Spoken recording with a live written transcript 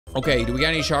Okay, do we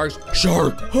got any sharks?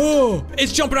 Shark! Oh,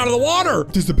 it's jumping out of the water!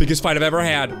 This is the biggest fight I've ever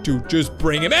had. Dude, just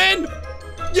bring him in!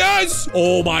 Yes!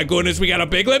 Oh my goodness, we got a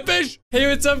big lip fish! Hey,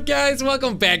 what's up, guys?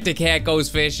 Welcome back to Cat Goes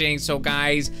Fishing. So,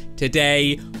 guys,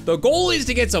 today, the goal is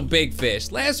to get some big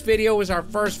fish. Last video was our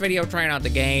first video trying out the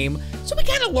game, so we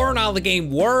kind of learned how the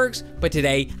game works, but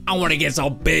today, I want to get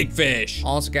some big fish.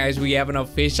 Also, guys, we have an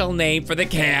official name for the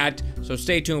cat, so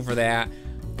stay tuned for that.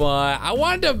 But I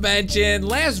wanted to mention,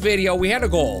 last video, we had a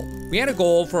goal. We had a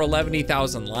goal for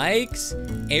 11,000 likes.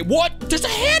 And what? There's a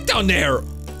hat down there!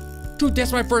 Dude,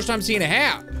 that's my first time seeing a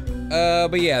hat.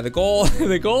 But yeah, the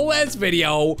goal last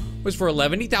video was for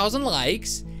 11,000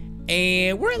 likes.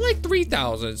 And we're at like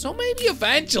 3,000. So maybe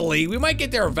eventually, we might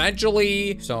get there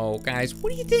eventually. So guys,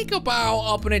 what do you think about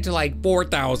upping it to like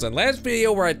 4,000? Last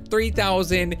video, we're at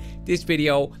 3,000. This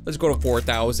video, let's go to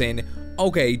 4,000.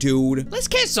 Okay, dude, let's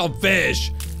catch some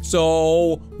fish.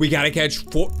 So we gotta catch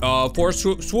four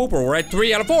swooper. We're at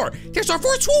 3 out of 4. That's our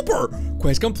 4th swooper.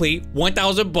 Quest complete,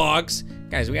 1,000 bucks.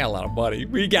 Guys, we got a lot of money.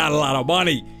 We got a lot of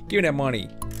money. Give me that money.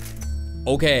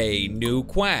 Okay, new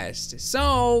quest.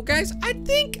 So, guys, I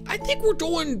think we're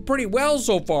doing pretty well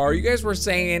so far. You guys were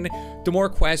saying the more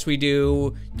quests we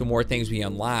do, the more things we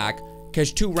unlock.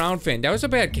 Catch 2 roundfin. That was a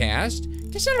bad cast.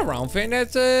 That's not a roundfin.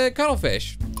 That's a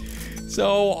cuttlefish.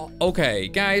 So, okay,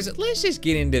 guys, let's just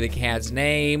get into the cat's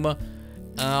name.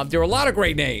 There are a lot of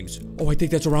great names. Oh, I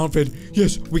think that's a roundfin.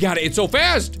 Yes, we got it. It's so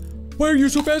fast. Why are you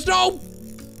so fast? No.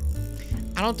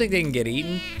 I don't think they can get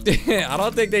eaten. I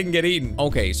don't think they can get eaten.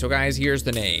 Okay, so guys, here's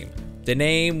the name. The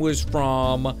name was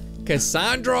from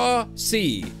Cassandra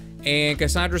C. And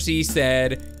Cassandra C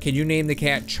said, can you name the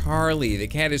cat Charlie? The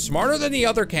cat is smarter than the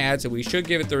other cats, and we should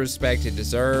give it the respect it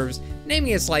deserves.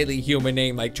 Naming a slightly human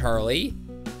name like Charlie.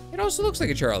 It also looks like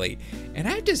a Charlie. And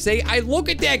I have to say, I look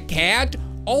at that cat,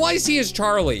 all I see is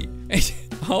Charlie.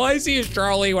 All I see is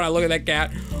Charlie when I look at that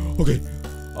cat. Okay.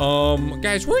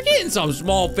 Guys, we're getting some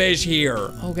small fish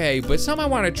here. Okay, but something I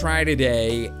want to try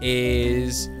today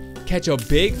is catch a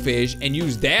big fish and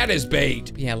use that as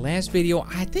bait. Yeah, last video,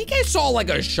 I think I saw like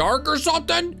a shark or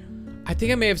something. I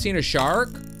think I may have seen a shark.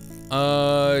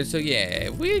 So yeah,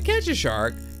 we could catch a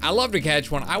shark. I love to catch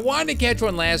one. I wanted to catch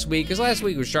one last week because last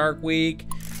week was Shark Week.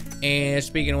 And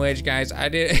speaking of which, guys, I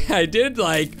did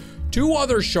like 2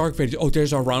 other shark fins. Oh,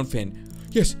 there's our roundfin.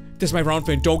 Yes, that's my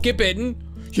roundfin. Don't get bitten.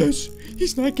 Yes,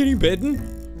 he's not getting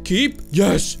bitten. Keep.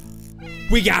 Yes,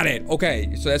 we got it.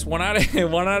 Okay, so that's 1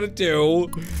 out of 2.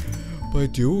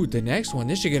 But dude, the next one,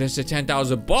 this should get us to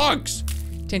 10,000 bucks.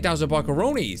 10,000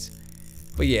 buckaroonies.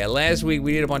 But yeah, last week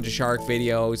we did a bunch of shark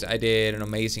videos. I did an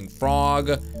amazing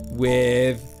frog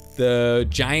with the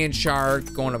giant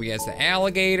shark going up against the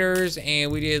alligators,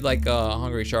 and we did like a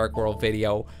Hungry Shark World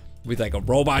video with like a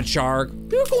robot shark.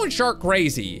 We were going shark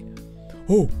crazy.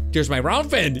 Oh, there's my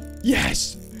roundfin.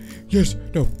 Yes. Yes.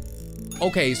 No.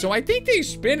 Okay, so I think they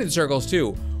spin in circles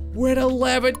too. We're at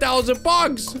 11,000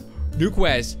 bucks. New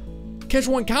quest. Catch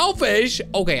 1 cowfish.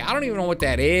 Okay, I don't even know what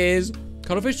that is.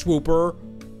 Cuttlefish swooper.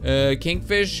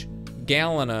 Kingfish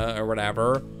gallina or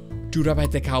whatever. Dude, I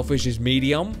bet the cowfish is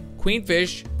medium.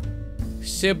 Queenfish.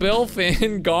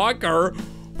 Sibylfin gawker.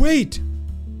 Wait,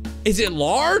 is it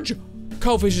large?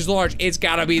 Cowfish is large. It's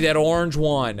gotta be that orange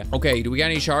one. Okay, do we got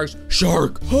any sharks?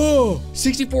 Shark. Oh,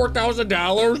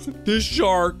 $64,000. This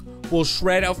shark will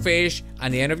shred a fish on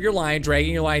the end of your line,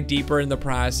 dragging your line deeper in the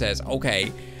process.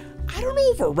 Okay, I don't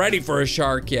know if we're ready for a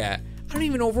shark yet. I don't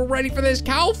even know if we're ready for this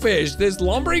cowfish. This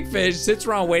lumbering fish sits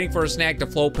around waiting for a snack to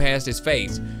float past his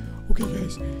face. Okay,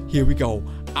 guys, here we go.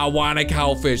 I want a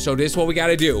cowfish, so this is what we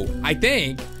gotta do. I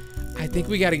think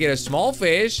we gotta get a small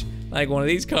fish, like one of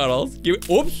these cuddles.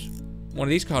 Oops, one of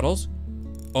these cuddles,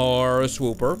 or a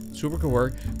swooper. Swooper could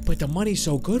work, but the money's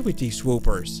so good with these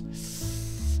swoopers.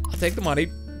 I'll take the money.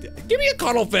 Give me a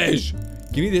cuttlefish.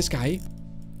 Give me this guy.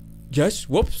 Yes,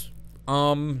 whoops.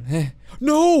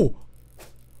 No.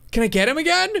 Can I get him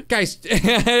again? Guys,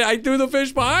 I threw the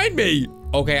fish behind me.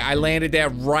 Okay, I landed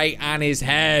that right on his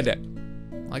head.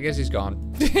 I guess he's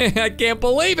gone. I can't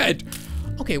believe it.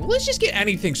 Okay, well, let's just get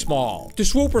anything small. The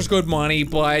swooper's good money,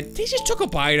 but they just took a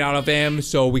bite out of him.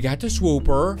 So we got the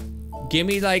swooper. Give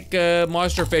me like a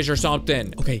monster fish or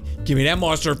something. Okay, give me that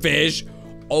monster fish.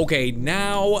 Okay,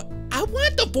 now I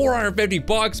want the 450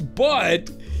 bucks, but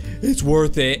it's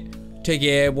worth it to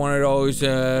get one of those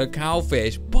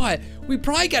cowfish. But we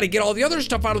probably got to get all the other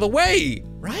stuff out of the way,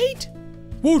 right?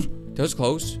 Whoa, that was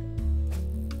close.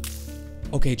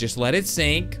 Okay, just let it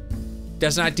sink.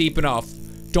 That's not deep enough.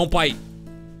 Don't bite.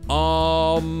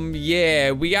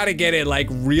 Yeah, we gotta get it like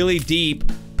really deep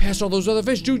past all those other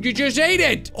fish. Dude, you just ate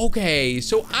it. Okay,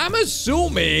 so I'm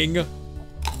assuming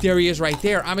There he is right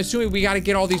there. I'm assuming we gotta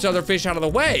get all these other fish out of the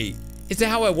way. Is that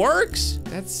how it works?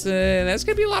 That's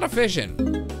gonna be a lot of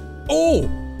fishing. Oh,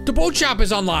 the boat shop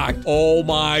is unlocked. Oh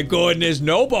my goodness,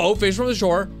 no boat, fish from the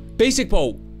shore. Basic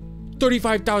boat,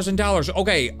 $35,000.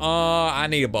 Okay, I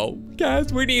need a boat.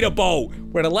 Guys, we need a boat.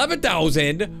 We're at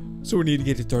 11,000, so we need to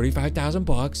get to 35,000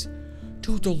 bucks.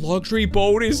 Dude, the luxury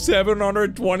boat is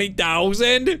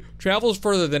 720,000. Travels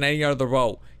further than any other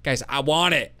boat. Guys, I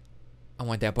want it. I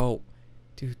want that boat.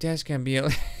 Dude, that's gonna be a...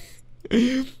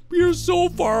 We're so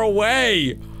far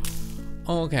away.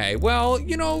 Okay, well,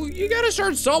 you know, you gotta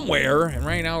start somewhere. And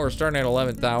right now we're starting at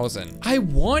 11,000. I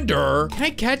wonder, can I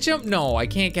catch him? No, I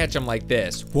can't catch him like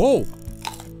this. Whoa,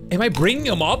 am I bringing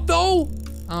him up though?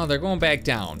 Oh, they're going back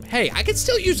down. Hey, I could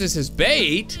still use this as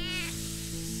bait.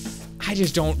 I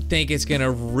just don't think it's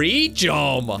gonna reach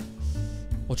him.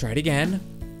 We'll try it again.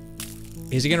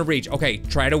 Is it gonna reach? Okay,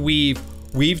 try to weave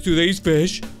through these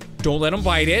fish. Don't let him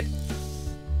bite it.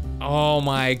 Oh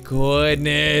my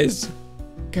goodness.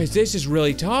 Guys, this is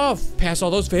really tough. Past all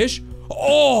those fish.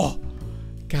 Oh,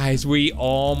 guys, we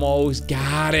almost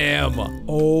got him.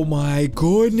 Oh my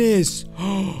goodness.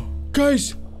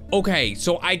 Guys, okay,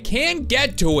 so I can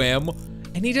get to him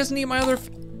and he doesn't eat my other,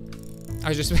 I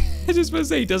was just gonna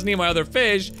say he doesn't eat my other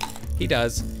fish. He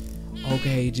does.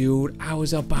 Okay, dude, I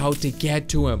was about to get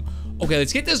to him. Okay,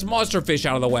 let's get this monster fish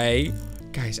out of the way.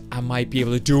 Guys, I might be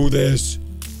able to do this.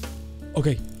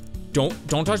 Okay, don't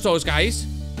touch those guys.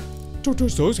 Don't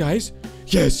touch those guys.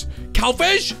 Yes,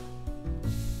 cowfish.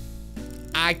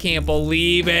 I can't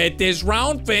believe it. This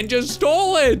round fin just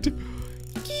stole it.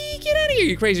 Get out of here,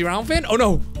 you crazy round fin. Oh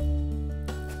no.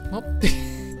 Well,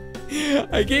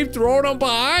 I keep throwing them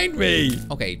behind me.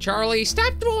 Okay, Charlie,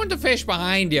 stop throwing the fish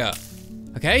behind you.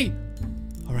 Okay.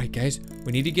 All right, guys,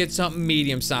 we need to get something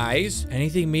medium size.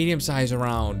 Anything medium size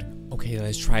around. Okay,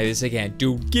 let's try this again.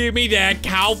 Dude, give me that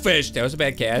cowfish. That was a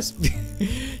bad cast. Give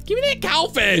me that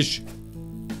cowfish.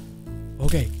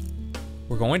 Okay,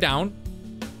 we're going down.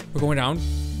 We're going down.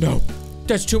 No,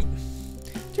 that's too,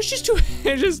 there's just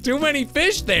too many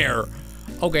fish there.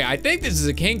 Okay, I think this is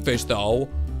a kingfish though.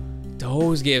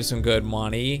 Those give some good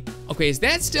money. Okay, is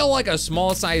that still like a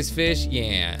small size fish?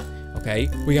 Yeah. Okay,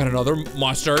 we got another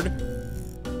mustard.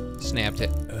 Snapped it.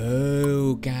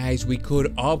 Oh, guys, we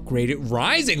could upgrade it.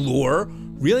 Rising lure.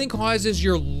 Reeling causes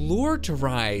your lure to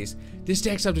rise. This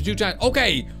stacks up to 2 times.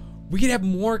 Okay, we can have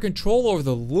more control over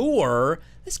the lure.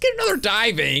 Let's get another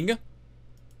diving.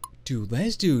 Dude,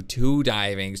 let's do 2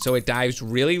 diving. So it dives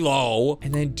really low.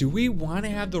 And then do we want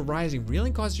to have the rising?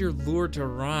 Reeling causes your lure to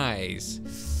rise.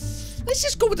 Let's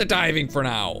just go with the diving for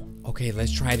now. Okay,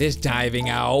 let's try this diving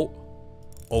out.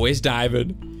 Oh, it's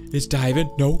diving. It's diving.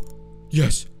 No.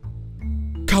 Yes.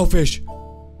 Cowfish.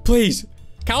 Please.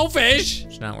 Cowfish.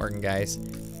 It's not working, guys.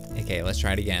 Okay, let's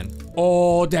try it again.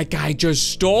 Oh, that guy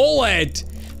just stole it.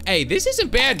 Hey, this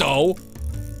isn't bad, though.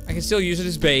 I can still use it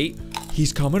as bait.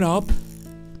 He's coming up.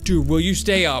 Dude, will you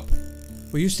stay up?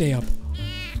 Will you stay up?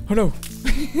 Oh, no.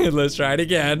 Let's try it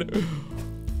again.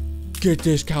 Get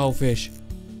this cowfish.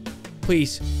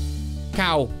 Please.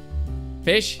 Cow.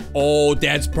 Fish. Oh,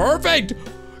 that's perfect.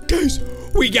 Guys,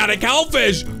 we got a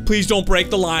cowfish. Please don't break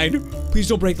the line. Please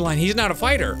don't break the line. He's not a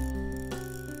fighter.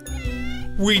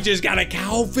 We just got a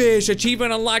cowfish.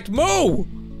 Achievement unlocked. Moo.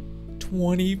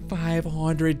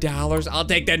 $2,500. I'll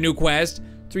take that new quest.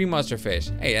 3 mustard fish.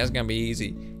 Hey, that's gonna be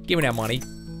easy. Give me that money.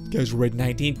 Guys, we're at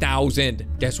 19,000.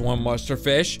 That's 1 mustard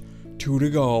fish. 2 to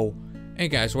go. Hey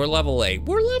guys, we're level 8.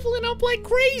 We're leveling up like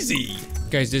crazy.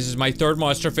 Guys, this is my 3rd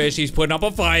mustard fish. He's putting up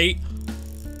a fight.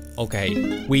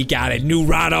 Okay, we got it. New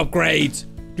rod upgrades.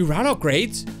 New rod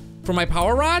upgrades? For my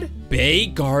power rod?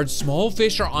 Bait guard. Small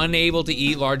fish are unable to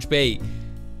eat large bait.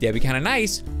 That'd be kind of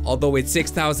nice. Although it's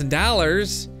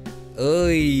 $6,000.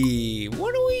 Oy.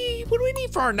 What do we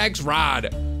need for our next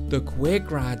rod? The quick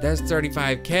rod. That's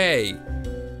 35K.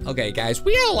 Okay, guys,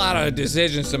 we got a lot of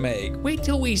decisions to make. Wait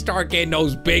till we start getting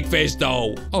those big fish,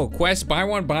 though. Oh, quest, buy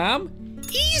 1 bomb?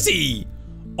 Easy.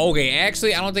 Okay,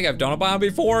 actually, I don't think I've done a bomb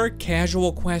before.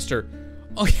 Casual quester.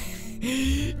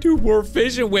 Okay, dude, we're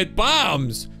fishing with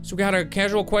bombs. So we got a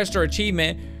casual quester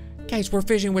achievement. Guys, we're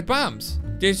fishing with bombs.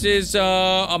 This is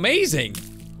amazing.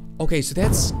 Okay, so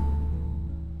that's,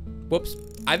 whoops.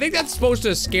 I think that's supposed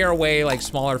to scare away like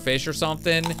smaller fish or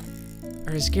something.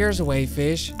 Or it scares away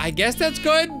fish. I guess that's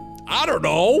good. I don't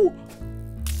know.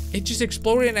 It just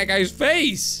exploded in that guy's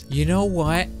face. You know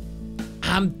what?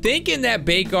 I'm thinking that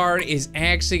bait guard is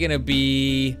actually gonna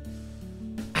be,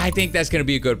 I think that's gonna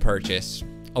be a good purchase.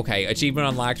 Okay, achievement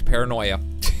unlocked, paranoia.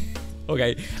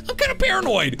 Okay, I'm kind of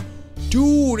paranoid.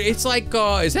 Dude, it's like,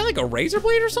 is that like a razor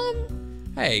blade or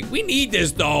something? Hey, we need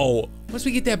this though. Once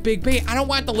we get that big bait, I don't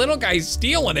want the little guys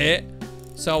stealing it.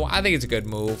 So I think it's a good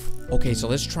move. Okay, so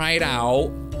let's try it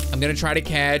out. I'm gonna try to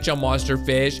catch a monster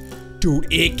fish.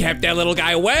 Dude, it kept that little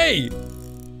guy away.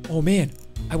 Oh man,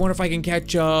 I wonder if I can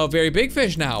catch a very big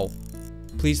fish now.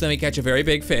 Please let me catch a very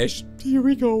big fish. Here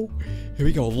we go. Here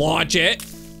we go, launch it.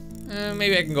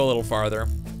 Maybe I can go a little farther.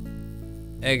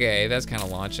 Okay, that's kind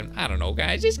of launching. I don't know,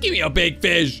 guys, just give me a big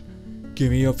fish. Give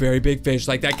me a very big fish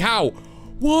like that cow.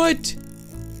 What?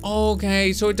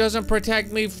 Okay, so it doesn't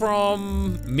protect me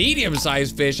from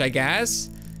medium-sized fish, I guess.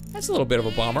 That's a little bit of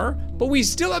a bummer, but we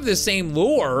still have the same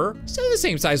lure. Still the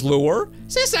same size lure,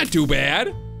 so that's not too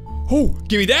bad. Oh,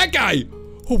 give me that guy.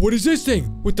 Oh, what is this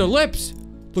thing with the lips?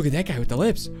 Look at that guy with the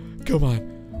lips. Come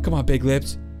on, big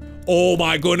lips. Oh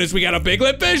my goodness, we got a big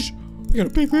lip fish. We got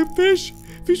a big lip fish.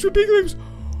 Fish with big lips.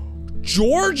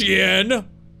 Georgian.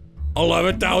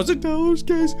 $11,000,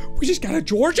 guys. We just got a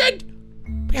Georgian.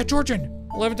 We got Georgian.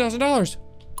 $11,000.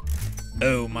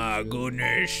 Oh my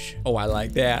goodness. Oh, I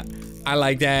like that. I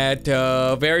like that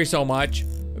very much.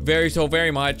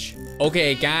 Very much.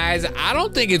 Okay, guys, I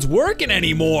don't think it's working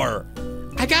anymore.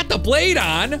 I got the blade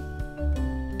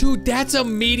on. Dude, that's a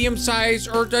medium size,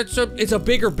 or it's a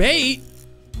bigger bait,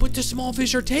 but the small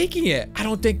fish are taking it. I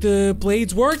don't think the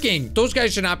blade's working. Those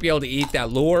guys should not be able to eat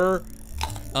that lure.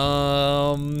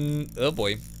 Oh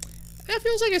boy. That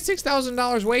feels like a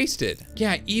 $6,000 wasted.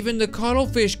 Yeah, even the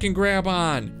cuttlefish can grab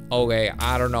on. Okay,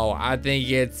 I don't know. I think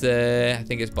it's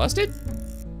busted.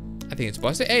 I think it's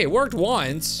busted. Hey, it worked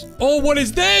once. Oh, what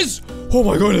is this? Oh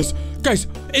my goodness. Guys,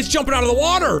 it's jumping out of the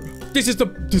water. This is the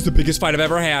biggest fight I've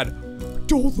ever had.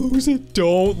 Don't lose it.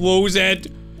 Don't lose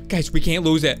it. Guys, we can't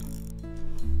lose it.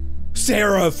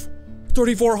 Seraph.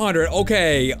 3,400.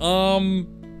 Okay,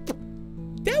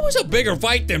 that was a bigger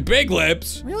fight than Big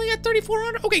Lips. We only got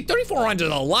 3,400. Okay, 3,400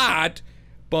 is a lot,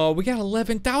 but we got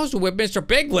 11,000 with Mr.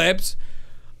 Big Lips.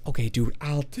 Okay, dude,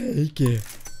 I'll take it.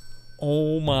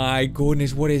 Oh my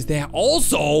goodness, what is that?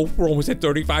 Also, we're almost at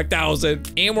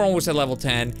 35,000, and we're almost at level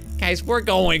 10. Guys, we're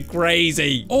going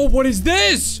crazy. Oh, what is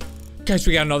this? Guys,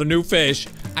 we got another new fish.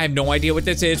 I have no idea what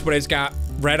this is, but it's got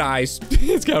red eyes.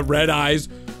 It's got red eyes.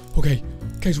 Okay,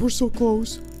 guys, we're so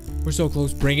close. We're so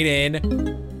close. Bring it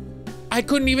in. I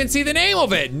couldn't even see the name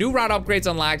of it. New rod upgrades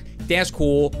unlocked. That's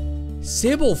cool.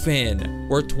 Sybil fin,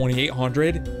 worth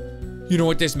 2,800. You know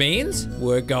what this means?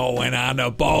 We're going on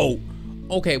a boat.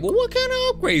 Okay, well, what kind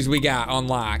of upgrades we got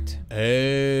unlocked?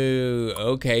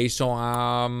 Oh, okay, so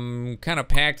I'm kind of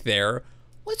packed there.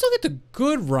 Let's look at the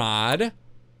good rod.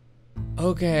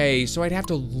 Okay, so I'd have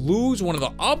to lose one of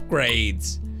the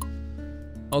upgrades.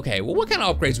 Okay, well, what kind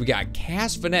of upgrades we got?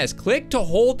 Cast finesse. Click to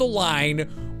hold the line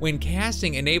when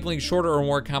casting, enabling shorter or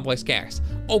more complex casts.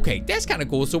 Okay, that's kind of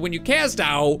cool. So when you cast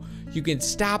out, you can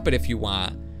stop it if you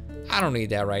want. I don't need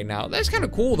that right now. That's kind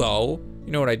of cool, though.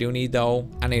 You know what I do need, though?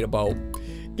 I need a boat.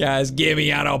 Guys, get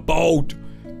me on a boat.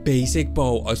 Basic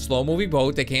boat. A slow-moving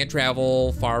boat that can't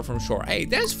travel far from shore. Hey,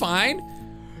 that's fine.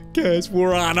 Guys,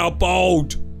 we're on a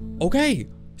boat. Okay,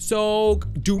 so,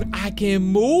 dude, I can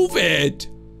move it.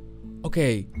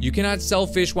 Okay, you cannot sell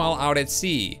fish while out at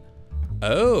sea.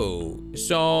 Oh,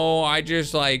 so I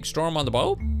just like storm on the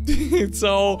boat?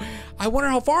 So I wonder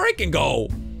how far I can go.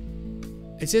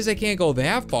 It says I can't go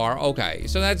that far. Okay,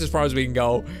 so that's as far as we can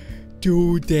go.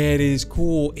 Dude, that is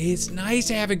cool. It's nice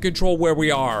having control where we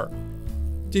are.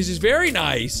 This is very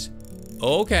nice.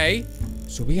 Okay,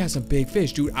 so we got some big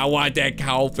fish. Dude, I want that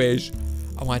cowfish.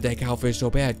 I want that cowfish so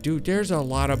bad. Dude, there's a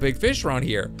lot of big fish around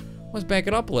here. Let's back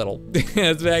it up a little.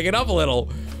 Let's back it up a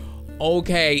little.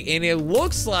 Okay, and it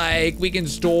looks like we can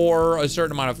store a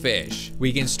certain amount of fish.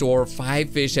 We can store 5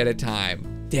 fish at a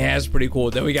time. That's pretty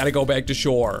cool. Then we gotta go back to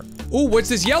shore. Ooh, what's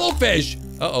this yellow fish?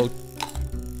 Uh-oh.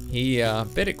 He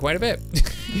bit it quite a bit.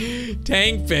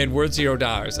 Tang fin, worth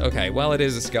 $0. Okay, well, it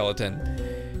is a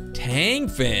skeleton. Tang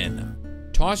fin.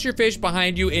 Toss your fish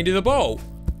behind you into the boat.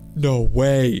 No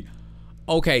way.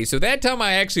 Okay, so that time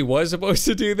I actually was supposed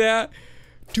to do that.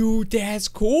 Dude, that's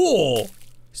cool.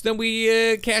 So then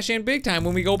we cash in big time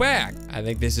when we go back. I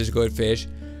think this is good fish.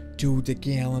 Dude, the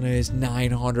gallon is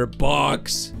 900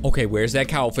 bucks. Okay, where's that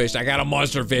cowfish? I got a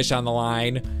monster fish on the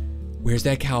line. Where's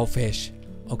that cowfish?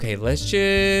 Okay, let's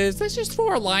just throw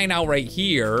our line out right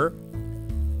here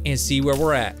and see where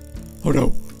we're at. Oh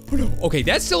no, oh no. Okay,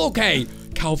 that's still okay.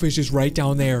 Cowfish is right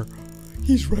down there.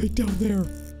 He's right down there.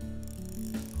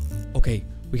 Okay,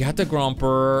 we got the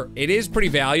grumper. It is pretty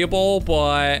valuable,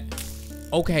 but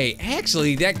okay,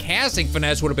 actually, that casting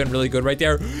finesse would have been really good right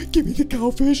there. Give me the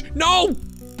cowfish. No!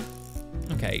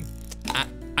 Okay,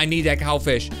 I need that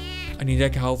cowfish. I need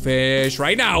that cowfish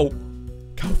right now.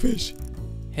 Cowfish.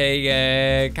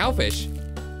 Hey, cowfish.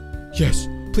 Yes,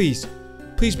 please.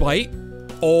 Please bite.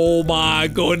 Oh my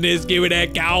goodness, give me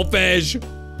that cowfish.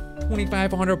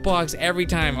 2,500 bucks every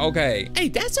time. Okay. Hey,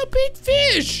 that's a big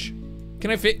fish. Can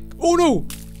I fit? Oh no.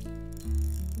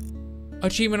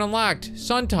 Achievement unlocked.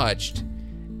 Sun touched.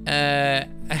 I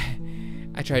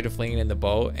tried to fling it in the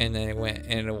boat and then it went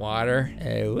in the water.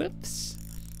 Whoops.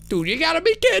 Dude, you gotta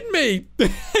be kidding me.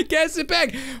 I cast it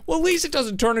back. Well, at least it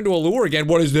doesn't turn into a lure again.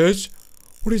 What is this?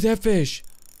 What is that fish?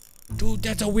 Dude,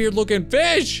 that's a weird looking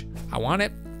fish. I want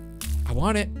it. I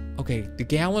want it. Okay, the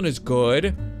gallon is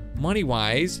good.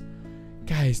 Money-wise.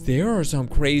 Guys, there are some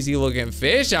crazy looking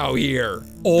fish out here.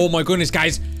 Oh my goodness,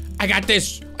 guys. I got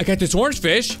this orange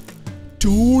fish.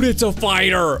 Dude, it's a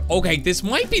fighter. Okay, this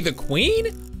might be the queen.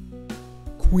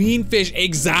 Queenfish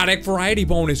exotic variety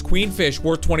bonus. Queenfish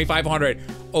worth 2,500.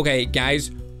 Okay, guys,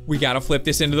 we gotta flip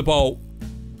this into the boat.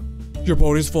 Your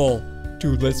boat is full.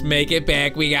 Dude, let's make it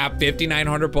back. We got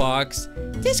 5,900 bucks.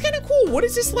 This is kind of cool. What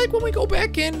is this like when we go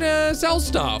back and sell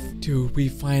stuff? Dude, we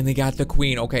finally got the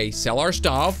queen. Okay, sell our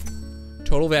stuff.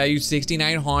 Total value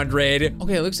 6,900.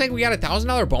 Okay, it looks like we got a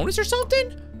 $1,000 bonus or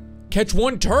something. Catch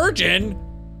one turgeon.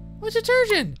 What's a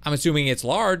turgeon? I'm assuming it's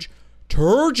large.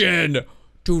 Turgeon.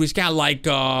 Dude, it's got like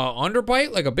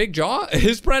underbite, like a big jaw.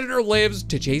 His predator lives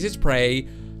to chase its prey.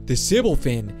 The Sybil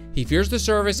fin. He fears the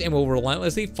surface and will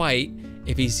relentlessly fight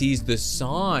if he sees the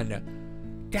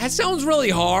sun. That sounds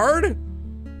really hard.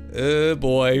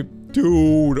 Boy.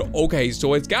 Dude. Okay,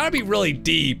 so it's gotta be really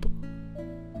deep.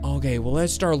 Okay, well,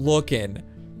 let's start looking.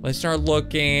 Let's start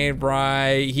looking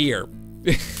right here.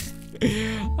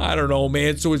 I don't know,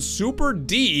 man. So it's super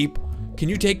deep. Can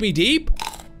you take me deep?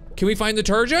 Can we find the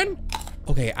turgeon?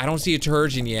 Okay, I don't see a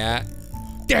turgeon yet.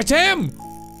 That's him!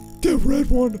 That red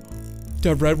one.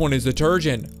 That red one is the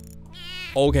turgeon.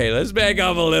 Okay, let's back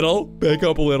up a little. Back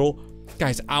up a little.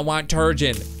 Guys, I want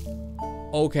turgeon.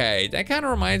 Okay, that kind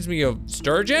of reminds me of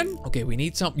sturgeon. Okay, we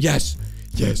need some. Yes,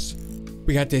 yes.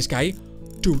 We got this guy.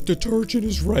 Dude, the turgeon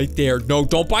is right there. No,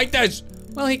 don't bite this.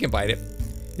 Well, he can bite it.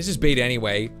 This is bait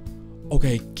anyway.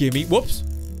 Okay, give me, whoops.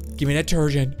 Give me that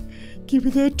turgeon. Give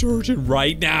me that turgeon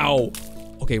right now.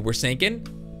 Okay, we're sinking.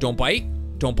 Don't bite.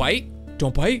 Don't bite.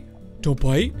 Don't bite. Don't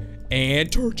bite. And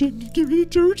turgeon. Give me the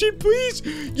turgeon, please.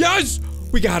 Yes!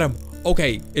 We got him.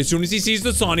 Okay, as soon as he sees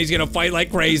the sun, he's gonna fight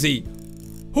like crazy.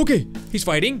 Okay, he's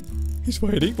fighting. He's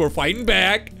fighting. We're fighting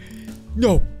back.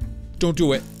 No, don't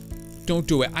do it. Don't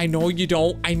do it. I know you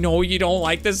don't. I know you don't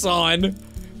like the sun.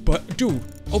 But, dude,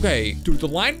 okay. Dude, the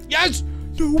line, yes!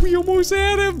 No, we almost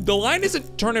had him. The line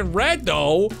isn't turning red,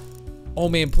 though. Oh,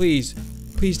 man, please.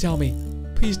 Please tell me.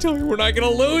 Please tell me we're not gonna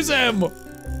lose him.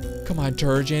 Come on,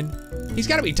 turgeon. He's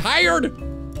gotta be tired.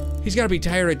 He's gotta be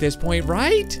tired at this point,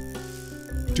 right?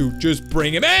 Dude, just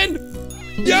bring him in.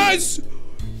 Yes!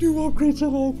 New upgrades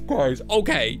on guys.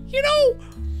 Okay, you know,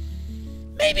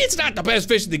 maybe it's not the best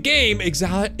fish in the game.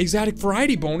 Exotic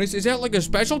variety bonus. Is that like a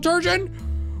special turgeon?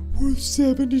 Worth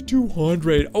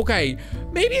 7,200. Okay,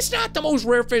 maybe it's not the most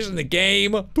rare fish in the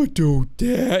game, but dude,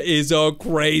 that is a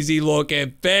crazy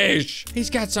looking fish. He's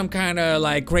got some kind of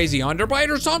like crazy underbite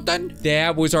or something.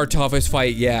 That was our toughest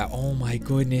fight yet. Oh my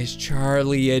goodness,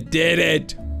 Charlie, you did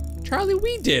it. Charlie,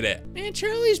 we did it. Man,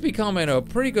 Charlie's becoming a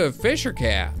pretty good fisher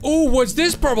cat. Oh, what's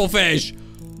this purple fish?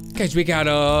 Guys, we got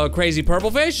a crazy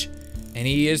purple fish, and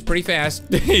he is pretty fast.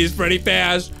 He's pretty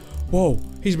fast. Whoa,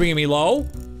 he's bringing me low.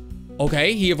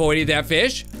 Okay, he avoided that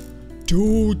fish.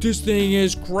 Dude, this thing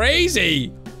is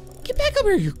crazy. Get back up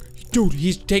here. Dude,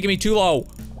 he's taking me too low.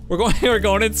 We're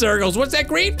going in circles. What's that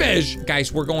green fish?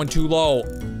 Guys, we're going too low.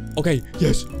 Okay,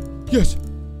 yes, yes.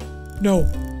 No.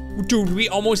 Dude, we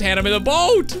almost had him in the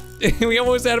boat. We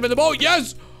almost had him in the boat.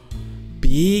 Yes.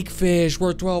 Big fish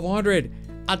worth 1,200.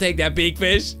 I'll take that big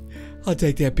fish. I'll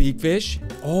take that big fish.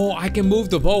 Oh, I can move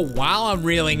the boat while I'm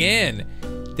reeling in.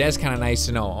 That's kind of nice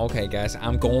to know. Okay, guys,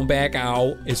 I'm going back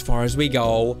out as far as we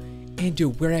go. And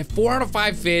dude, we're at 4 out of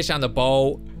 5 fish on the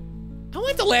boat. I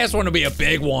want the last one to be a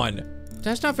big one.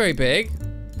 That's not very big.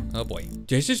 Oh boy,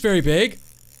 this is very big.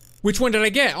 Which one did I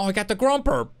get? Oh, I got the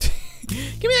grumper.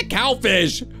 Give me that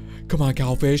cowfish. Come on,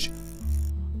 cowfish.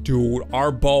 Dude,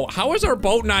 our boat. How is our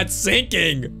boat not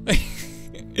sinking?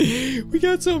 We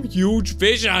got some huge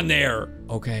fish on there.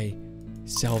 Okay,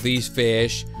 sell these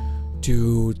fish.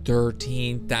 Dude,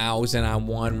 13,000 on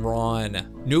one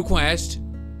run. New quest.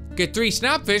 Get 3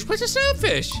 snapfish. What's a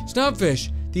snapfish?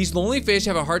 Snapfish. These lonely fish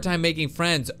have a hard time making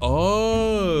friends.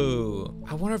 Oh.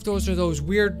 I wonder if those are those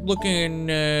weird looking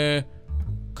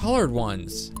colored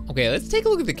ones. Okay, let's take a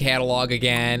look at the catalog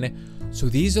again. So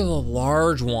these are the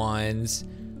large ones.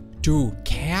 Dude,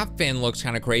 catfin looks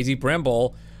kind of crazy.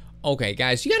 Brimble. Okay,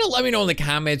 guys, you gotta let me know in the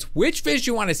comments which fish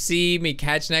you want to see me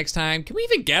catch next time. Can we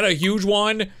even get a huge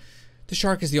one? The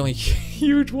shark is the only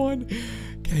huge one.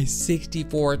 Guys,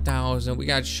 64,000. We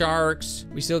got sharks.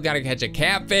 We still gotta catch a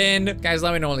catfin. Guys,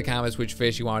 let me know in the comments which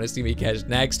fish you want to see me catch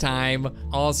next time.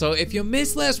 Also, if you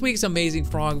missed last week's amazing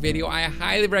frog video, I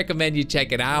highly recommend you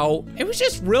check it out. It was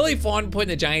just really fun putting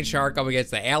the giant shark up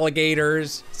against the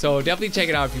alligators. So definitely check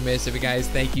it out if you missed it. But guys,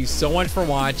 thank you so much for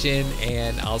watching,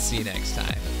 and I'll see you next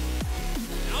time.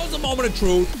 That was a moment of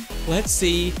truth. Let's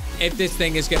see if this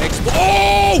thing is gonna explode.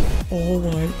 Oh! Oh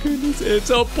my goodness, it's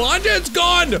a Pungence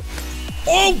gun!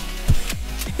 Oh!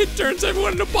 It turns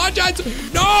everyone into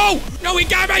Pungence! No! No, he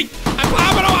got me! I'm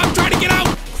popping him! I'm trying to get out!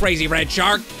 Crazy red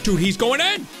shark. Dude, he's going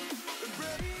in!